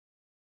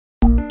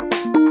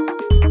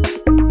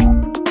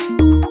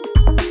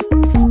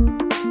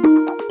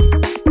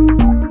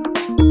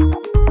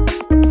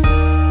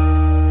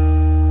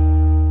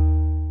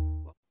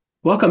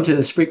Welcome to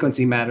this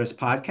Frequency Matters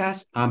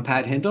podcast. I'm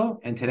Pat Hindle,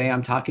 and today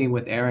I'm talking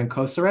with Aaron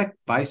Kosarek,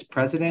 Vice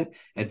President,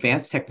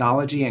 Advanced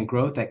Technology and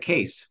Growth at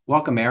Case.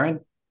 Welcome,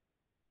 Aaron.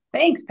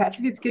 Thanks,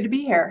 Patrick. It's good to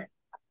be here.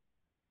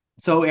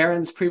 So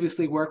Aaron's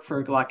previously worked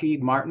for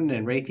Lockheed Martin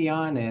and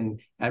Raytheon,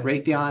 and at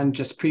Raytheon,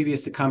 just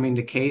previous to coming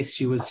to Case,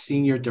 she was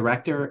Senior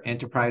Director,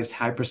 Enterprise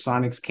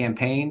Hypersonics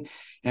Campaign,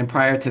 and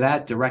prior to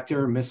that,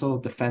 Director, Missile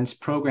Defense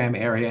Program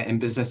Area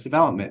and Business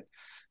Development.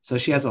 So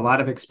she has a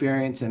lot of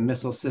experience in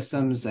missile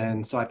systems,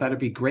 and so I thought it'd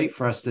be great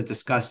for us to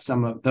discuss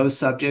some of those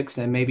subjects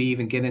and maybe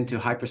even get into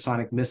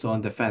hypersonic missile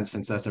and defense,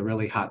 since that's a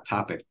really hot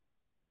topic.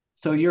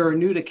 So you're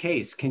new to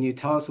Case. Can you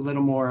tell us a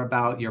little more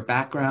about your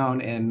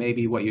background and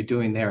maybe what you're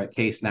doing there at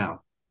Case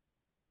now?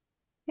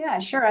 Yeah,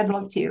 sure. I'd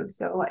love to.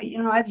 So,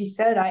 as you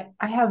said,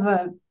 I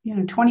have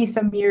 20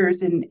 some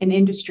years in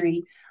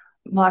industry,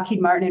 Lockheed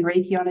Martin and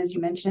Raytheon, as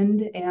you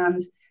mentioned.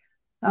 And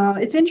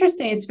it's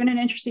interesting. It's been an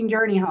interesting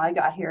journey how I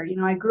got here.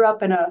 I grew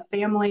up in a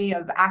family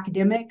of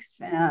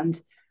academics and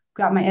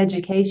got my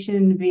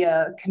education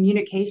via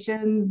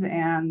communications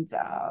and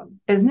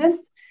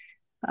business,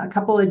 a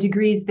couple of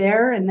degrees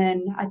there. And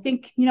then I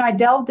think, I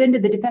delved into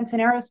the defense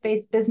and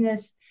aerospace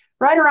business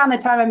right around the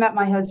time I met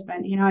my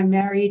husband. I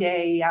married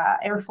a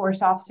Air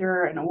Force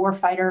officer and a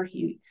warfighter.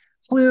 He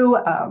flew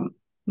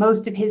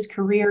most of his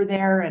career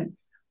there. And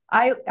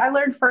I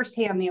learned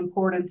firsthand the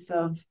importance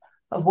of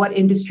what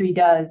industry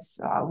does,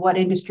 what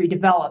industry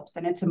develops,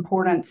 and its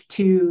importance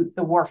to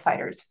the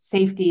warfighters'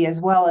 safety,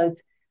 as well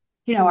as,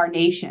 our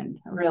nation,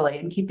 really,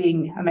 and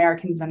keeping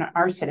Americans and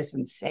our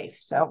citizens safe.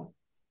 So,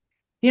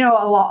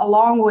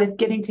 along with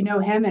getting to know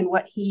him and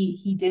what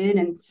he did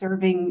and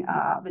serving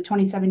the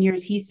 27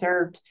 years he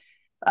served,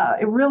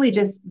 it really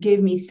just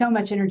gave me so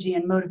much energy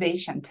and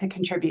motivation to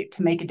contribute,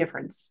 to make a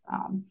difference.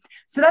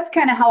 So that's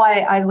kind of how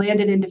I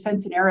landed in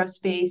defense and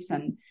aerospace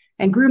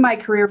and grew my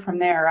career from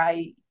there.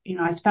 I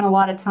spent a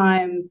lot of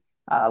time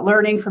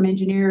learning from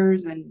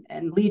engineers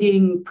and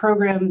leading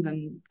programs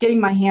and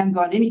getting my hands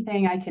on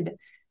anything I could,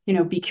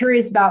 be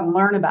curious about and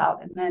learn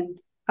about. And then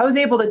I was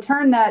able to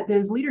turn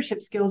those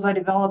leadership skills I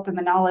developed and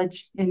the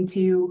knowledge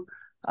into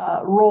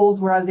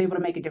roles where I was able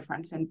to make a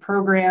difference in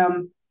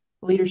program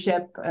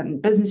leadership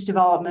and business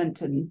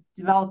development and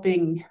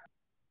developing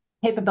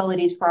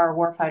capabilities for our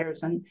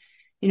warfighters. And,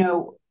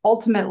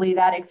 ultimately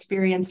that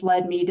experience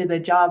led me to the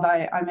job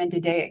I'm in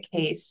today at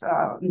Case.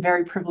 I'm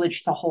very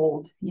privileged to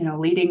hold,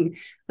 leading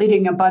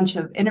a bunch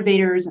of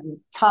innovators and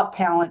top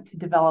talent to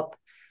develop,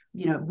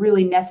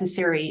 really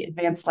necessary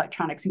advanced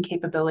electronics and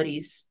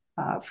capabilities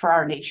for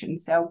our nation.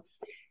 So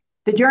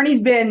the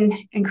journey's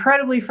been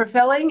incredibly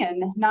fulfilling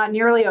and not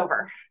nearly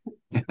over.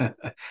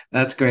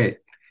 That's great.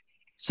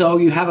 So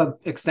you have an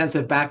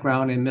extensive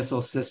background in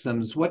missile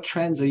systems. What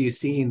trends are you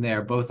seeing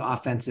there, both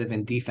offensive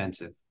and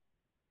defensive?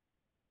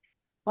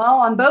 Well,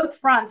 on both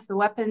fronts, the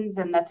weapons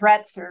and the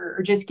threats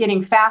are just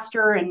getting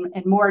faster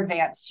and more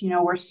advanced.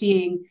 We're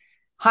seeing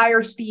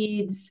higher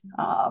speeds,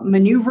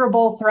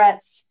 maneuverable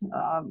threats,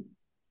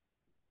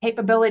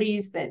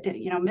 capabilities that,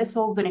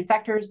 missiles and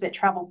effectors that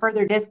travel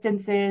further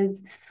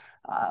distances.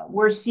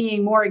 We're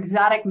seeing more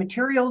exotic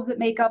materials that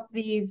make up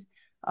these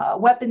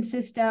weapon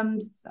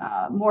systems,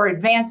 more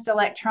advanced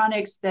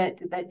electronics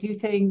that do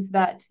things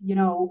that,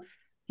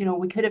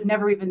 we could have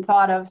never even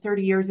thought of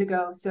 30 years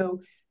ago.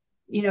 So,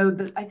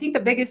 I think the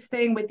biggest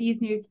thing with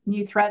these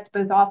new threats,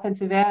 both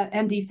offensive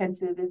and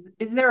defensive,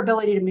 is their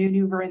ability to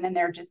maneuver, and then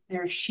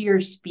their sheer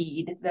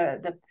speed.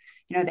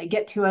 They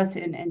get to us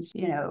in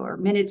or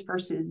minutes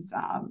versus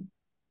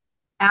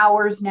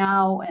hours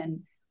now, and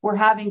we're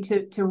having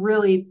to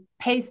really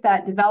pace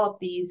that, develop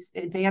these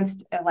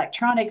advanced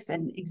electronics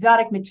and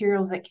exotic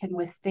materials that can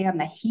withstand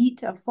the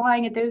heat of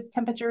flying at those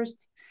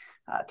temperatures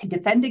to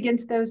defend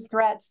against those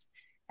threats.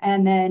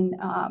 And then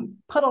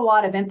put a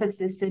lot of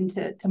emphasis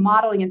into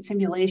modeling and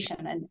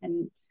simulation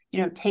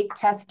and take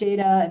test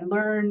data and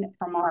learn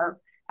from our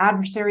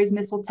adversaries'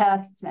 missile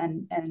tests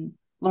and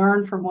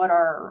learn from what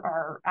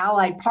our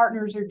allied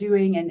partners are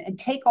doing and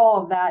take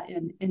all of that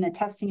in a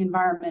testing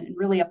environment and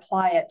really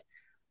apply it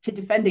to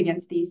defend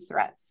against these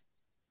threats.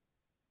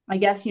 I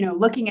guess,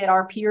 looking at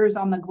our peers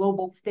on the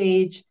global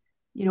stage,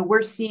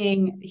 we're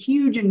seeing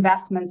huge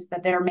investments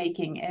that they're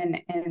making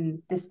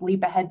in this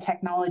leap ahead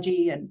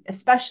technology, and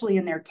especially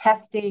in their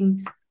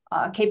testing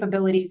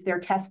capabilities. They're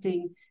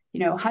testing,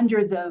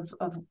 hundreds of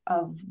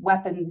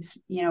weapons,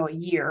 a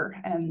year.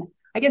 And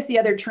I guess the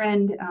other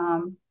trend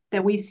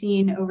that we've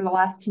seen over the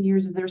last 10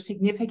 years is there's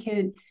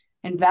significant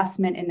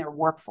investment in their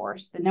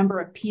workforce, the number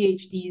of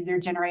PhDs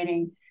they're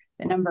generating,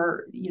 the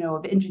number,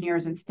 of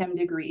engineers and STEM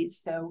degrees.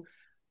 So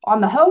on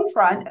the home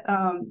front,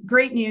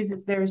 great news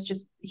is there's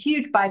just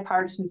huge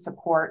bipartisan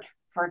support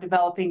for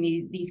developing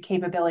these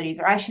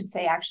capabilities, or I should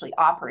say actually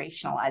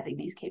operationalizing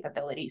these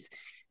capabilities.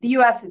 The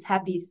US has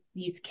had these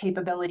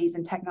capabilities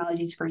and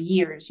technologies for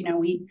years.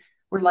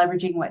 We're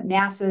leveraging what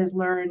NASA has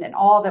learned and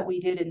all that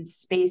we did in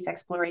space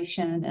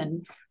exploration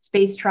and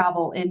space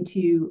travel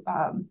into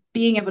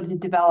being able to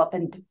develop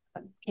and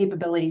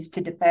capabilities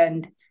to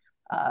defend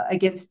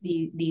against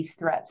these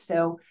threats.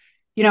 So,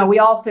 we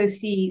also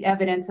see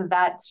evidence of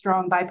that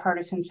strong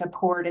bipartisan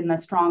support in the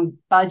strong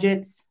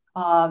budgets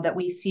that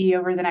we see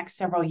over the next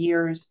several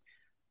years,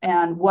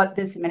 and what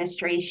this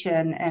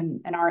administration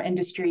and our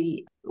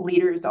industry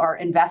leaders are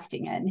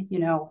investing in.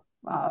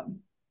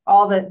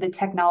 All the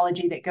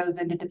technology that goes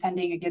into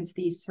defending against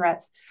these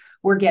threats,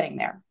 we're getting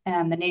there.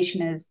 And the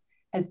nation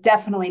has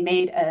definitely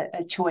made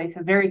a choice,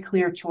 a very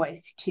clear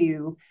choice,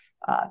 to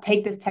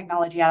take this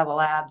technology out of the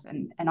labs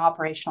and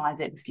operationalize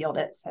it and field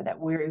it, so that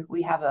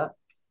we have a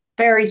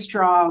very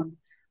strong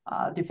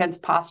defense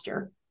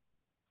posture.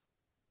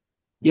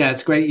 Yeah,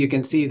 it's great. You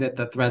can see that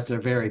the threats are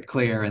very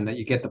clear and that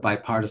you get the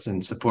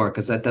bipartisan support,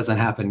 because that doesn't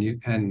happen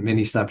in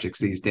many subjects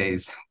these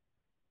days.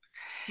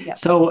 Yep.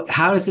 So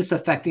how is this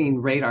affecting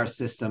radar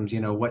systems?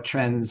 What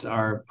trends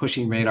are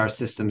pushing radar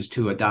systems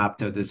to adopt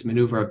this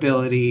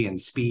maneuverability and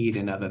speed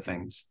and other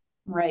things?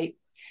 Right.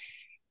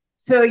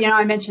 So,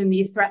 I mentioned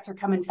these threats are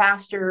coming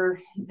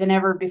faster than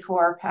ever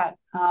before, Pat.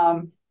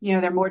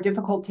 They're more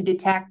difficult to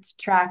detect,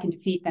 track, and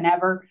defeat than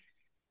ever.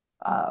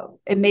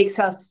 It makes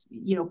us,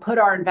 put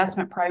our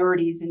investment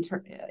priorities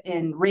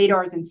in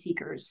radars and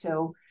seekers.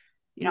 So,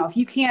 if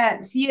you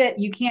can't see it,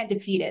 you can't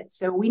defeat it.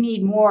 So we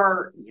need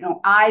more,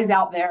 eyes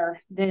out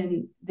there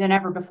than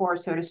ever before,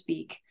 so to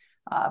speak.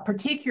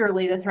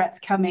 Particularly the threats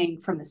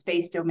coming from the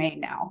space domain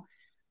now.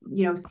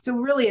 So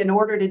really, in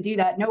order to do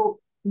that, no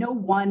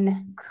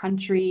one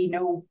country,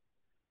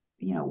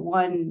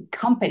 one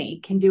company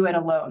can do it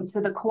alone. So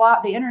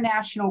the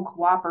international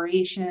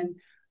cooperation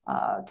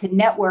to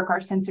network our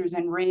sensors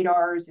and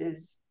radars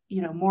is,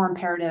 more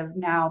imperative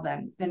now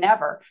than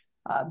ever,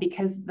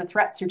 because the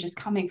threats are just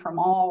coming from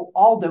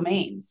all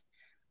domains.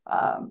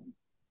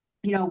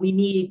 We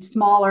need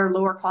smaller,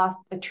 lower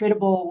cost,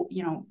 attritable,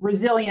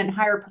 resilient,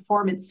 higher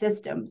performance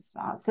systems.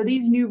 So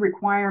these new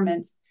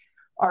requirements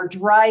are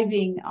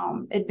driving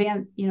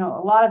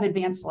a lot of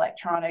advanced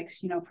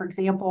electronics. For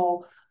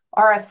example,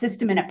 RF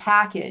system in a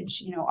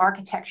package.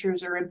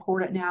 Architectures are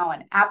important now,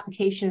 and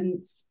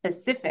application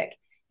specific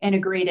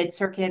integrated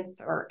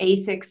circuits, or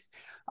ASICs,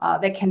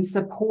 that can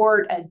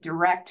support a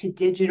direct to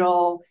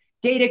digital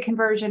data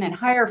conversion and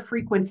higher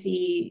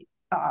frequency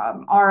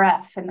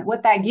RF. And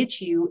what that gets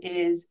you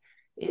is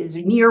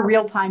near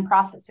real-time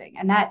processing.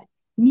 And that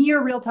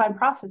near real-time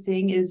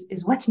processing is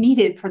what's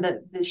needed for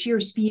the sheer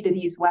speed of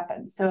these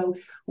weapons. So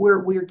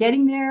we're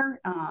getting there.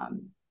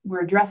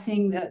 We're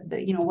addressing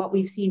the what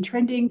we've seen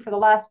trending for the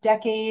last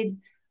decade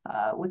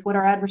with what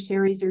our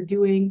adversaries are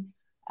doing,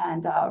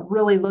 and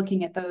really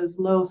looking at those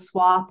low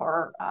swap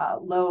or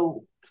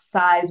low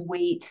size,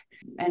 weight,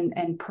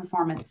 and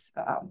performance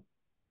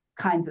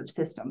kinds of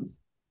systems.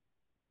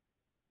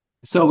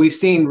 So we've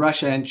seen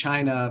Russia and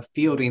China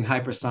fielding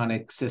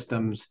hypersonic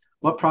systems.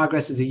 What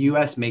progress is the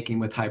U.S. making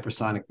with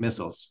hypersonic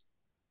missiles?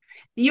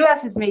 The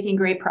U.S. is making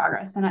great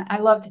progress, and I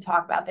love to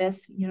talk about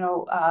this.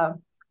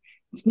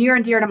 It's near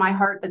and dear to my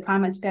heart, the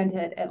time I spent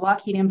at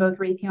Lockheed and both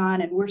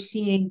Raytheon, and we're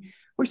seeing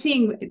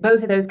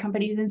both of those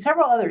companies and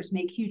several others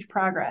make huge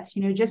progress.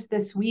 Just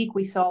this week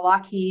we saw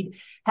Lockheed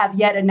have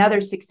yet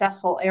another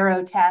successful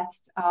aero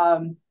test,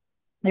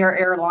 their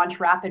air launch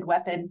rapid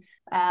weapon,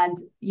 and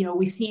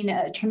we've seen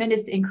a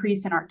tremendous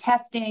increase in our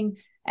testing.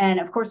 And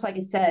of course, like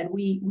I said,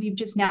 we've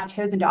just now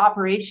chosen to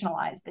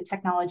operationalize the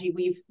technology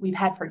we've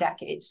had for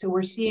decades. So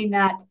we're seeing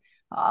that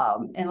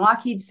in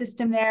Lockheed's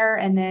system there,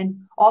 and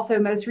then also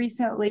most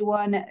recently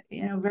one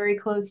very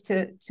close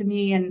to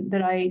me and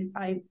that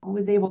I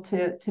was able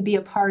to be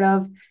a part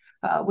of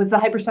was the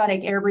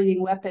hypersonic air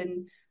breathing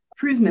weapon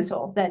cruise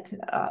missile that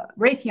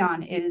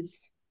Raytheon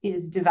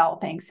is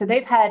developing. So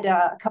they've had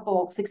a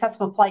couple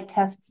successful flight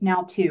tests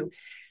now too.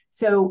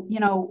 So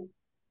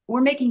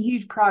we're making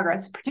huge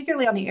progress,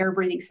 particularly on the air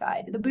breathing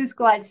side. The boost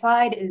glide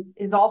side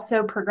is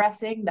also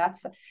progressing.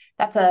 That's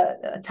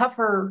a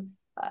tougher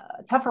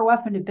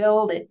weapon to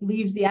build. It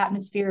leaves the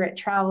atmosphere. It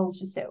travels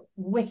just at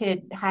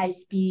wicked high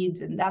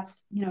speeds, and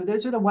that's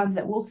those are the ones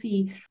that we'll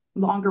see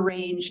longer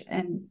range.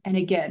 And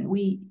again,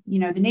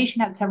 the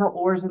nation has several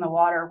oars in the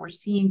water. We're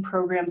seeing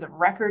programs of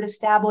record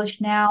established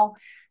now,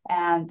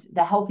 and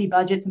the healthy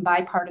budgets and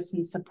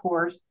bipartisan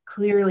support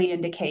clearly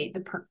indicate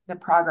the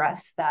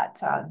progress that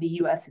the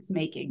U.S. is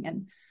making.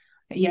 And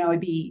I'd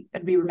be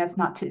remiss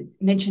not to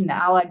mention the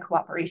allied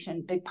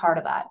cooperation. Big part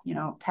of that,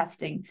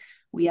 testing.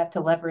 We have to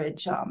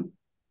leverage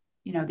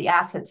the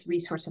assets,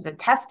 resources, and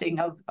testing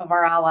of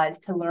our allies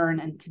to learn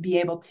and to be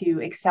able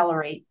to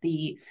accelerate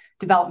the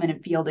development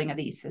and fielding of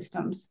these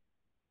systems.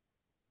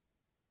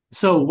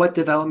 So what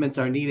developments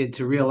are needed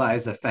to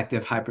realize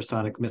effective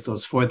hypersonic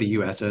missiles for the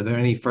U.S.? Are there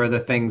any further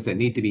things that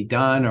need to be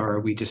done, or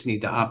we just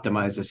need to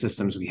optimize the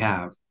systems we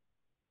have?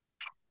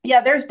 Yeah,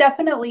 there's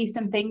definitely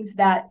some things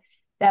that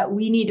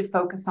we need to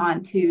focus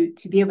on to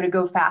be able to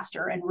go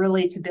faster and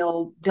really to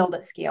build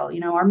at scale.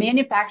 Our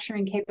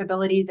manufacturing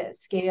capabilities at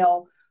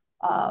scale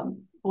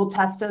will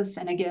test us.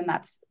 And again,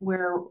 that's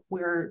where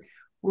we're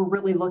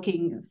really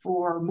looking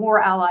for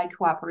more allied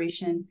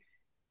cooperation.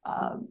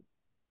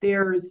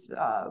 There's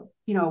to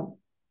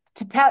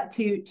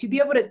be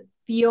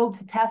able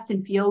to test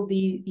and field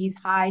these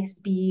high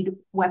speed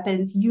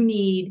weapons, you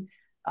need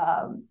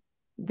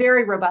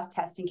very robust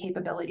testing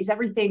capabilities,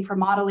 everything from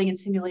modeling and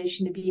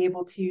simulation to be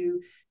able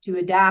to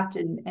adapt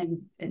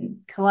and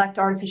collect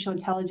artificial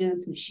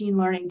intelligence, machine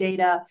learning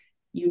data.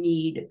 You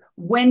need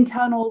wind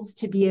tunnels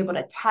to be able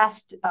to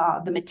test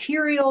the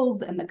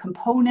materials and the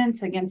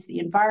components against the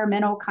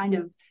environmental kind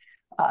of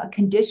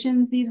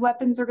conditions these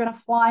weapons are going to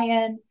fly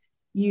in.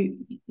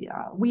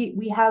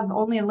 We have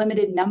only a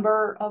limited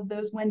number of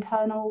those wind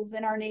tunnels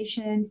in our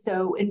nation,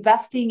 so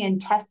investing in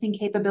testing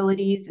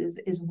capabilities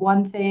is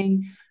one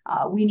thing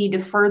we need to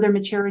further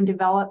mature and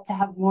develop to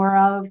have more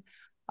of.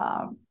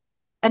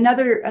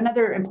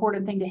 Another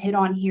important thing to hit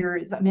on here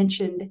is I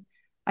mentioned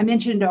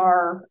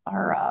our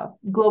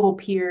global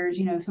peers,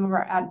 some of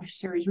our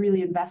adversaries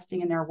really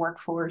investing in their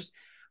workforce.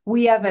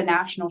 We have a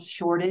national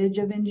shortage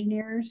of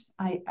engineers.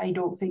 I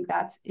don't think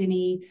that's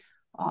any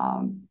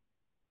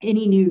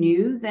new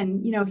news.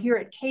 And, here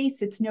at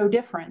CASE, it's no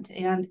different.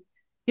 And,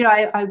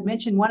 I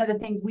mentioned one of the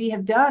things we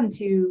have done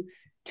to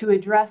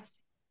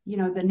address,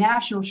 the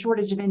national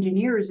shortage of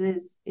engineers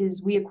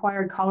is we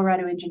acquired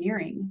Colorado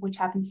Engineering, which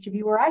happens to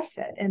be where I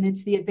sit. And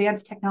it's the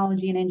advanced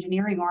technology and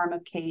engineering arm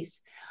of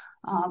CASE.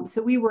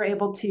 So we were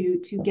able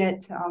to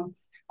get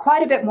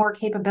quite a bit more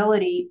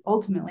capability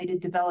ultimately to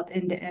develop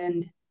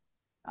end-to-end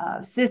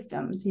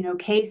systems.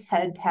 CASE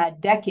had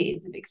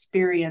decades of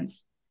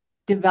experience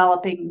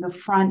developing the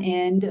front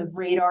end of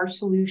radar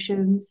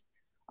solutions.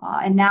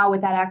 And now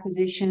with that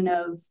acquisition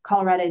of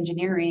Colorado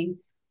Engineering,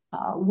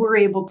 we're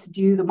able to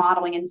do the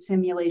modeling and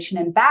simulation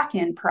and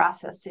back-end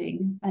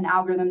processing and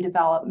algorithm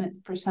development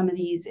for some of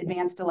these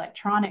advanced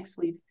electronics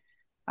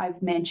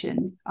I've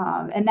mentioned.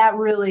 And that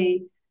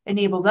really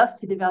enables us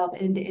to develop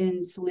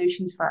end-to-end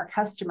solutions for our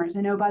customers.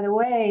 And by the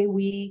way,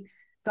 we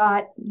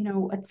got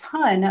a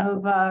ton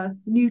of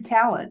new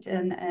talent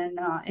and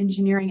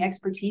engineering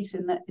expertise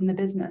in the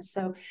business.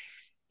 So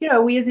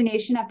we as a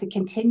nation have to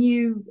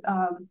continue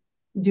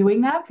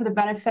doing that for the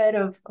benefit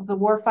of the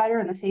warfighter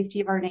and the safety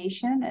of our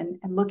nation,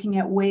 and looking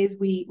at ways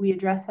we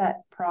address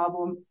that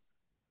problem,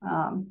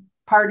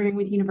 partnering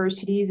with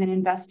universities and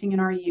investing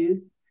in our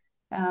youth.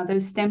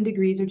 Those STEM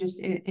degrees are just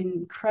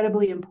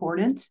incredibly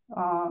important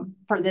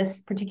for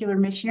this particular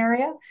mission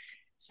area.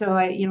 So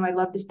I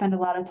love to spend a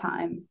lot of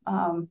time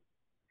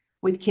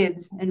with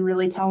kids and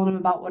really telling them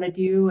about what I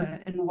do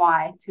and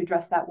why to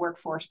address that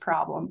workforce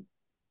problem.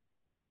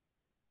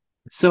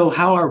 So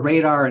how are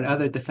radar and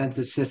other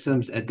defensive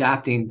systems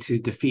adapting to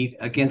defeat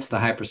against the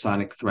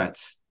hypersonic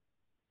threats?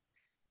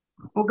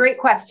 Well, great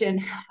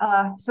question.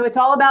 So it's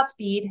all about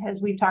speed,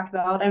 as we've talked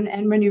about,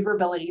 and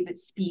maneuverability, but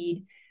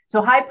speed.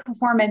 So high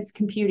performance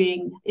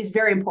computing is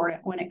very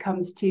important when it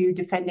comes to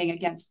defending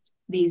against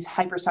these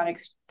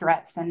hypersonic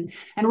threats and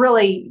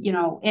really,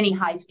 any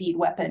high speed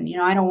weapon.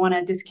 I don't want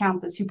to discount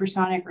the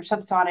supersonic or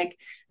subsonic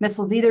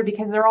missiles either,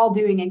 because they're all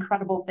doing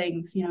incredible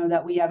things,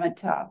 that we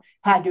haven't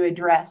had to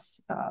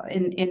address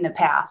in the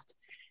past.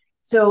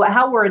 So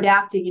how we're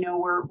adapting,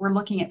 we're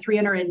looking at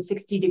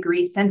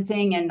 360-degree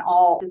sensing in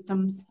all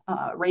systems,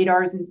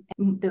 radars, and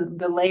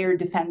the layered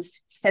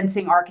defense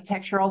sensing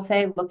architecture, I'll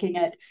say, looking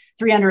at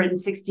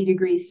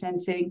 360-degree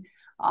sensing,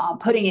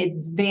 putting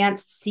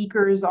advanced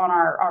seekers on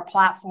our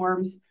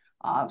platforms.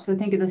 So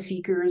think of the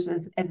seekers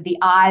as the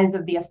eyes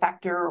of the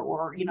effector,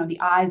 or, the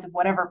eyes of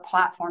whatever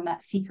platform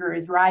that seeker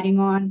is riding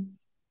on.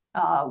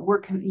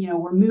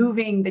 We're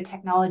moving the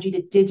technology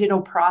to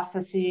digital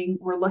processing.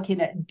 We're looking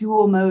at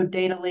dual mode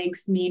data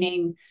links,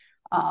 meaning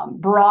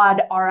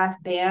broad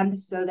RF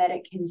band, so that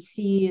it can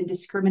see and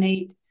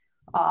discriminate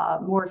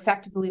more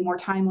effectively, more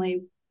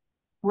timely.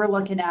 We're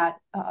looking at,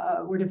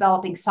 we're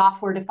developing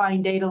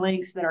software-defined data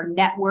links that are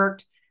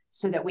networked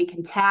so that we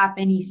can tap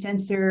any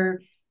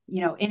sensor,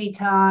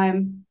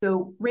 anytime.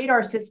 So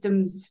radar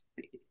systems,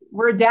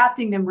 we're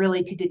adapting them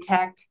really to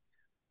detect,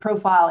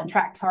 profile, and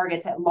track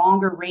targets at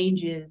longer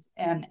ranges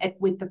and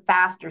with the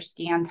faster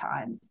scan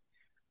times.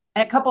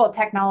 And a couple of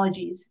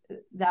technologies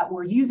that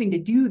we're using to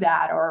do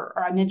that, or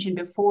I mentioned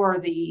before,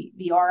 the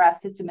RF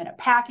system in a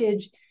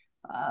package,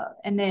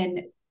 and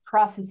then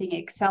processing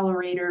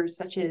accelerators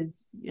such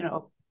as,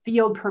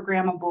 field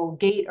programmable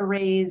gate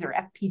arrays or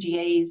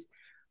FPGAs,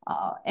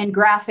 and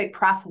graphic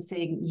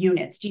processing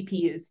units,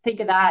 GPUs. Think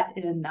of that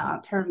in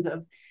terms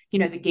of,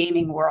 the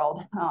gaming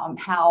world,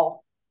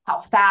 how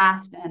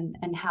fast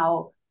and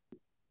how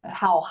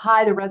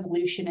high the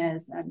resolution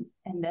is,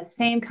 and the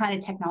same kind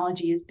of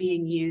technology is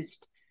being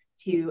used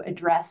to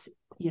address,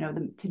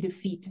 to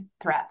defeat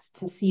threats,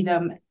 to see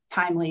them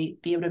timely,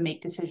 be able to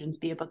make decisions,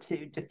 be able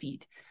to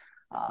defeat.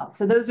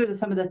 So those are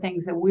some of the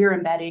things that we're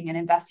embedding and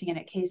investing in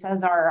at CASE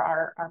as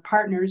our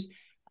partners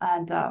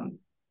and,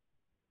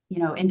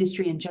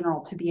 industry in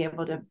general, to be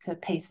able to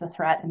pace the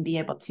threat and be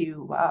able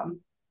to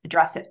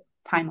address it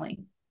timely.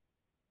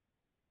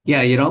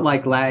 Yeah, you don't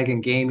like lag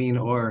in gaming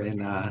or in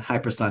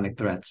hypersonic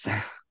threats.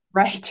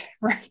 Right.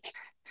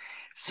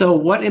 So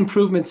what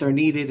improvements are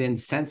needed in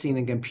sensing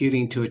and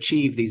computing to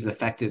achieve these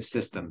effective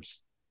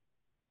systems?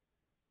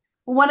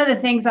 One of the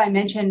things I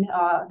mentioned,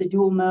 the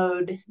dual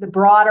mode, the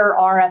broader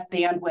RF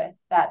bandwidth,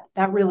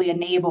 that really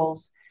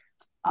enables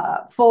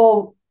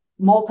full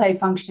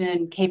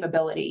multifunction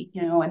capability,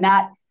 and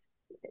that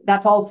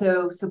that's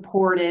also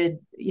supported,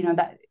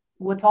 that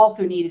what's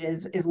also needed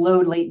is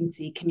low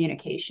latency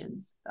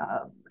communications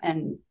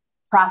and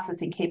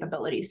processing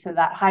capabilities. So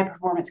that high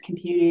performance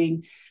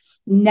computing,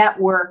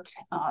 networked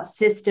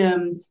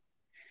systems,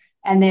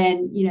 and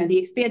then, the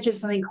expansion of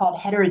something called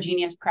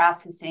heterogeneous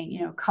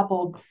processing,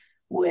 coupled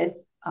with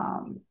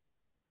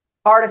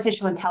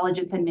artificial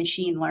intelligence and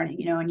machine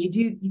learning, and you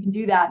can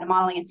do that in a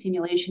modeling and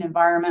simulation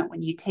environment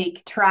when you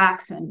take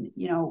tracks and,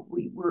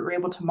 we're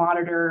able to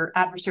monitor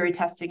adversary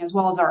testing as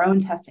well as our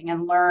own testing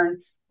and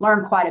learn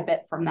quite a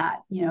bit from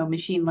that,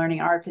 machine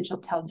learning, artificial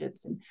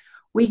intelligence. And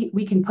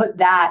we can put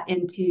that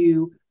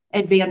into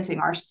advancing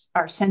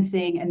our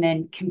sensing and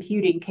then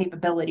computing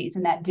capabilities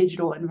in that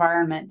digital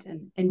environment.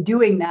 And in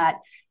doing that,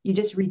 you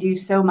just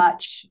reduce so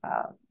much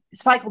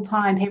cycle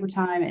time, paper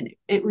time, and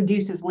it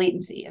reduces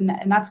latency. And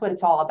that's what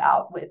it's all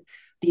about with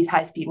these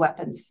high-speed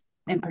weapons.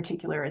 In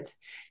particular, it's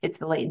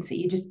the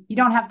latency. You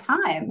don't have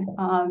time.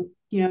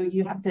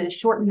 You have to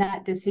shorten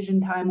that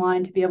decision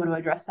timeline to be able to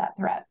address that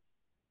threat.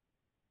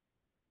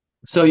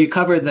 So you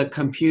covered the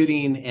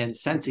computing and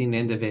sensing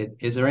end of it.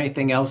 Is there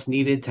anything else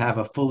needed to have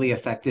a fully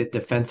effective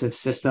defensive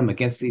system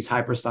against these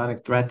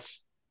hypersonic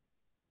threats?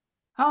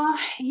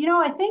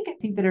 I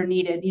think that are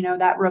needed,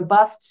 that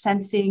robust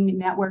sensing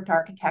networked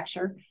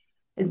architecture,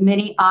 as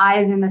many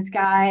eyes in the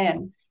sky,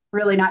 and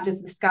really not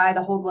just the sky,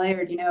 the whole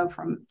layered,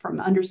 from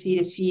undersea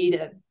to sea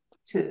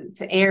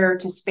to air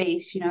to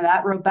space,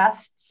 that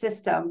robust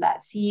system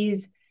that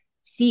sees.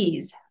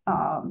 You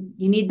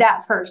need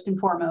that first and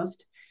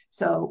foremost.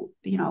 So,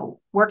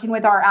 working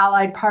with our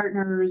allied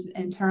partners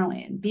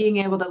internally and being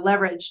able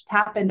to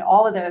tap into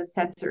all of those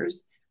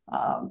sensors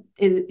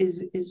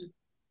is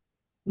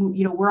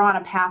we're on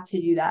a path to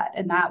do that.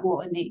 And that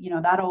will,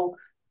 that'll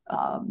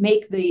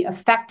make the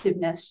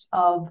effectiveness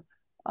of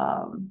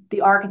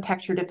the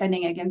architecture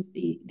defending against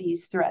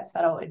these threats,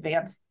 that'll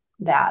advance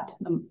that.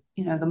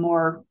 The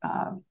more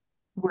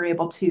we're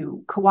able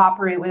to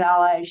cooperate with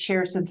allies,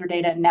 share sensor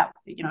data, and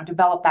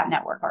develop that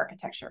network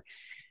architecture.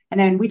 And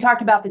then we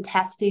talked about the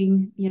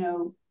testing.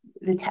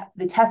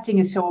 The testing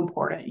is so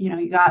important.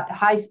 You got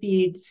high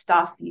speed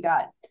stuff, you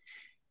got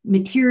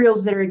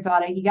materials that are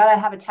exotic, you got to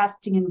have a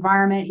testing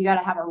environment, you got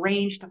to have a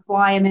range to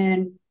fly them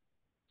in.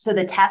 So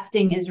the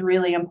testing is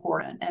really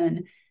important.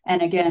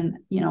 And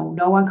again,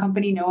 no one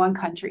company, no one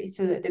country.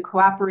 So the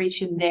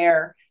cooperation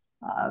there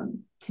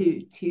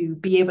to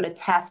be able to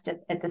test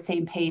at the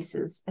same pace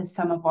as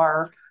some of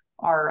our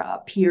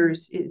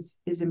peers is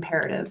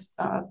imperative.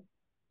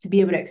 To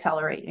be able to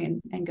accelerate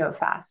and go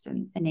fast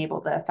and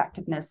enable the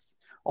effectiveness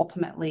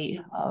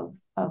ultimately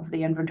of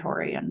the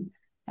inventory and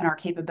our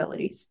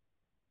capabilities.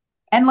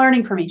 And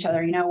learning from each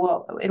other,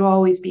 it'll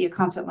always be a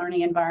constant learning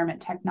environment.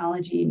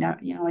 Technology,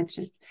 it's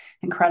just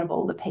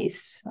incredible, the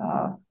pace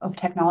of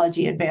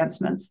technology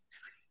advancements.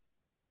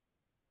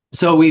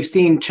 So we've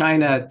seen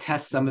China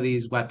test some of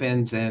these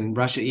weapons, and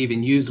Russia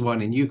even use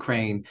one in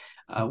Ukraine.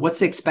 What's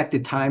the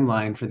expected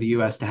timeline for the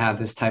U.S. to have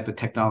this type of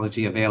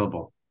technology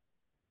available?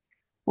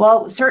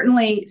 Well,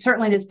 certainly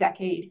this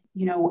decade.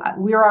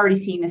 We're already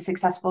seeing the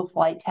successful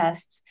flight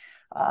tests.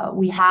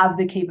 We have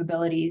the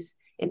capabilities.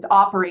 It's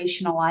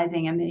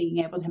operationalizing and being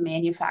able to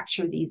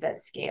manufacture these at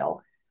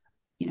scale.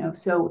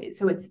 So it's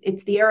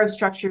the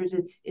aerostructures,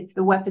 it's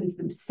the weapons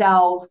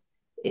themselves.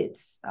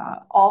 It's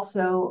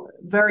also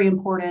very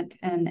important,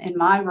 and in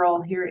my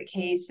role here at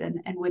CASE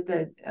and with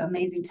the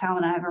amazing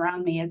talent I have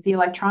around me, is the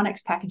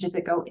electronics packages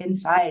that go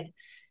inside.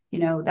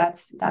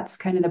 That's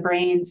kind of the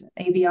brains,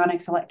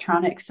 avionics,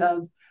 electronics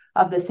of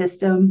the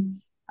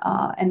system.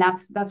 And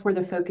that's where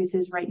the focus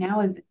is right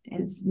now,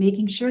 is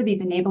making sure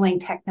these enabling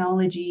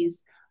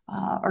technologies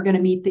are going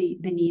to meet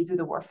the needs of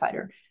the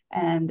warfighter,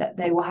 and that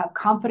they will have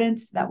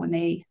confidence that when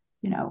they,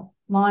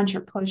 launch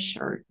or push,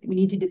 or we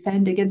need to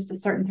defend against a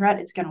certain threat,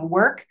 it's going to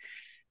work.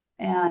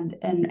 And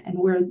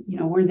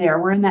we're there.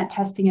 We're in that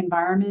testing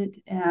environment,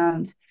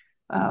 and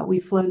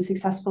we've flown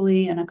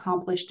successfully and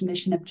accomplished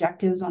mission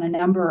objectives on a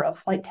number of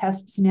flight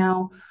tests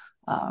now.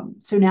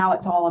 So now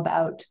it's all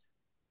about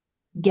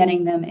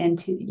getting them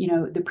into,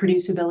 the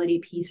producibility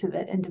piece of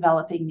it and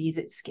developing these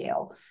at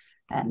scale.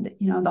 And,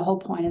 the whole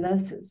point of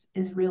this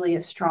is really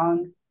a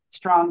strong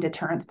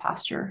deterrence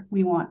posture.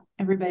 We want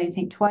everybody to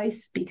think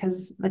twice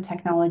because the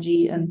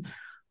technology and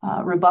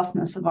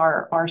robustness of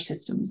our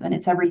systems. And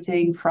it's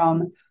everything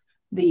from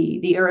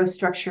the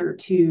aerostructure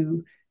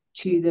to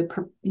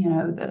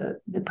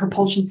the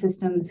propulsion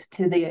systems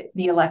to the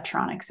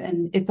electronics,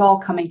 and it's all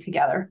coming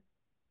together.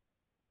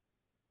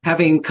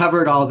 Having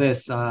covered all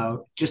this,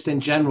 just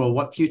in general,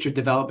 what future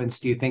developments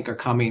do you think are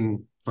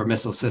coming for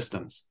missile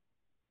systems?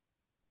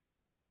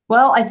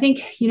 Well, I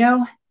think,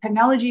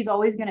 technology is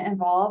always going to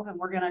evolve, and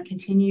we're going to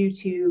continue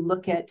to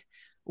look at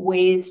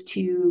ways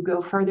to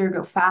go further,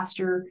 go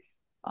faster.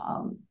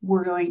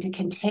 We're going to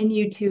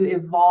continue to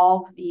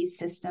evolve these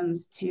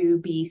systems to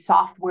be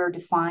software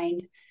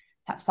defined,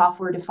 have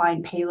software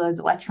defined payloads,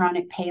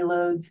 electronic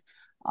payloads,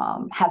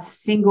 have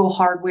single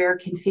hardware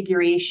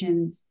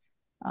configurations,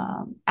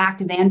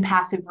 active and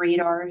passive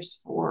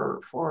radars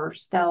for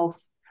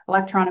stealth,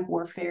 electronic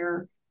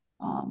warfare,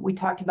 We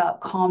talked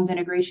about comms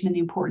integration and the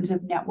importance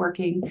of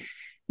networking.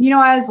 I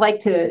always like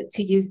to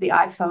use the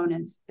iPhone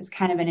as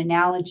kind of an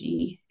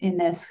analogy in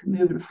this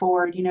moving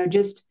forward.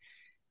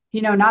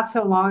 Not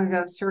so long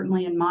ago,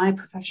 certainly in my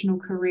professional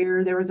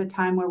career, there was a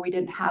time where we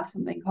didn't have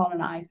something called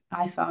an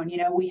iPhone.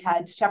 We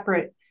had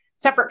separate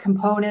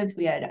components.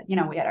 We had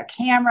a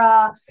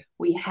camera.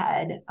 We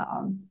had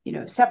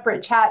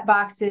separate chat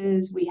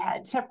boxes. We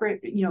had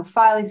separate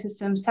filing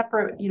systems,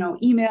 separate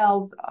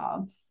emails,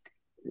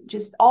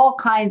 just all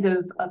kinds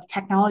of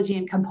technology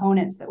and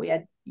components that we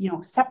had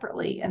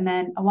separately. And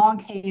then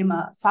along came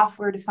a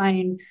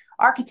software-defined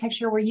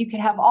architecture where you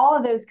could have all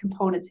of those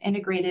components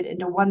integrated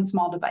into one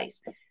small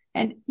device.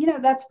 And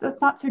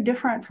that's not so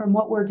different from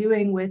what we're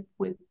doing with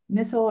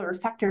missile or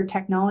effector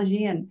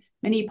technology and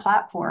many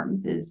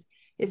platforms. Is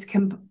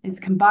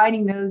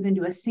combining those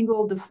into a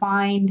single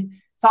defined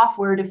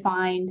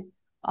software-defined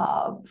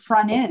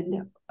front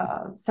end,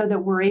 so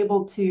that we're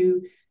able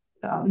to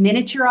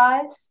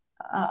miniaturize,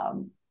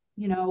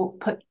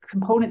 put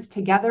components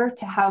together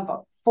to have a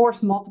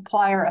force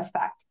multiplier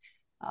effect.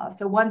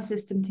 So one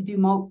system to do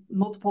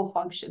multiple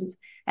functions.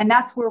 And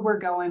that's where we're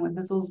going with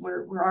missiles.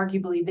 We're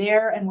arguably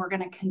there, and we're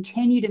going to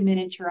continue to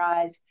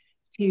miniaturize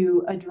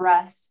to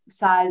address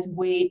size,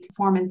 weight,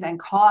 performance, and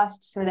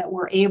cost, so that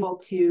we're able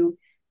to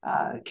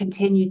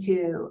continue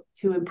to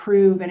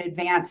improve and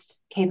advance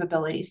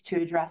capabilities to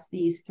address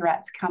these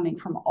threats coming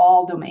from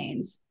all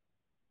domains.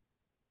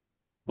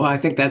 Well, I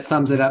think that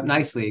sums it up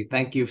nicely.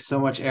 Thank you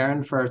so much,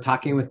 Erin, for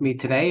talking with me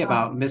today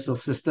about missile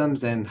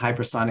systems and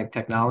hypersonic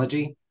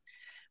technology.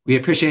 We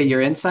appreciate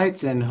your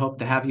insights and hope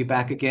to have you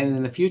back again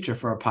in the future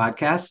for a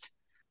podcast.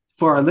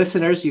 For our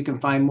listeners, you can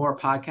find more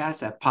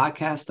podcasts at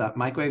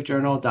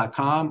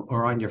podcast.microwavejournal.com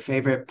or on your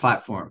favorite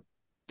platform.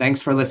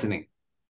 Thanks for listening.